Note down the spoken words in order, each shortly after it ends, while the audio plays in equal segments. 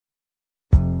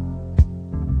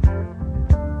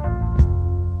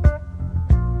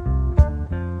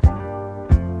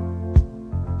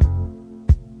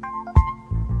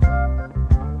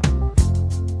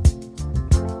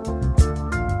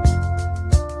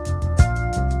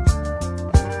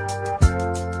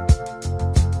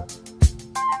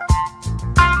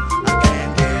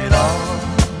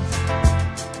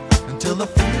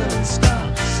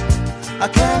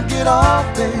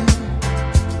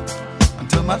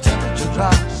my temperature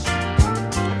drops.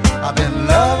 I've been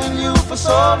loving you for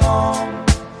so long.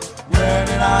 Where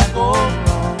did I go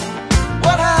wrong?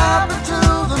 What happened to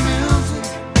the music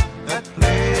that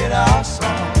played our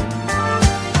song?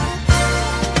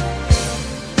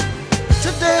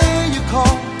 Today you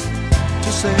called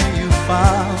to say you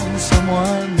found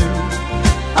someone new.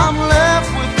 I'm left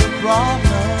with the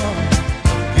problem of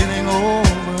getting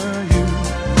over you.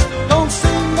 Don't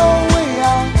see no way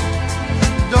out,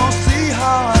 don't see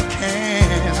how I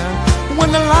can, when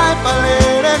the life I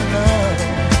led in love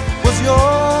was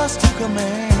yours to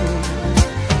command.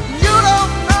 You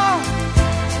don't know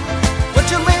what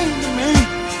you mean to me.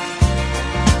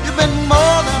 You've been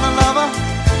more than a lover,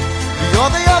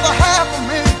 you're the other half of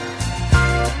me.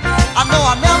 I know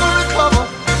I'll never recover.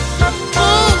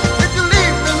 Ooh, if you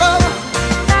leave me, lover.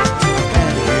 I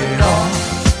can't get off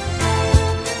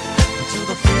until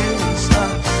the feeling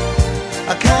stops.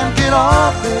 I can't get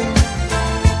off, babe,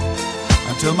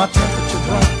 until my temperature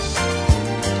drops.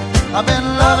 I've been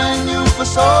loving you for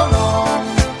so long.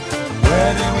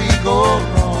 Where did we go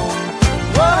wrong?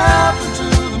 What happened to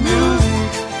the music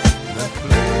that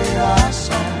played our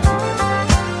song?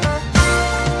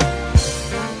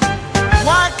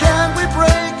 Why can't we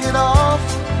break it off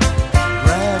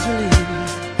gradually?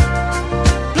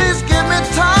 Please give me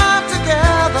time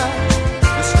together,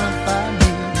 the strength I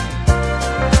need.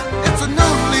 It's a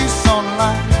new lease on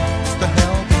life, it's the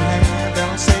helping hand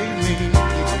that'll save me.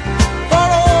 For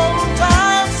old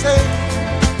time's sake,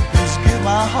 please give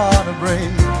my heart a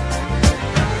break.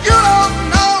 You don't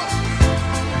know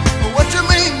what you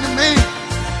mean to me.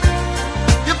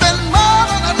 You've been more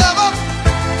than a lover,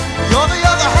 you're the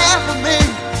other half of me.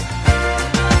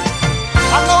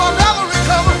 I know I'll never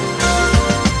recover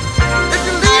if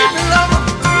you leave me, lover.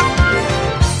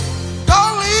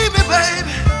 Don't leave me,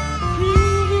 baby.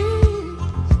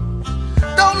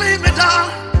 Don't leave me,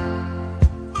 darling.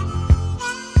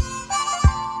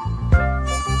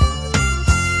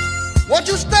 Won't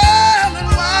you stay a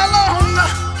little while longer?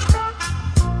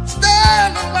 Stay a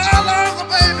little while longer,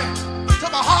 baby,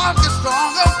 till my heart gets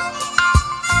stronger.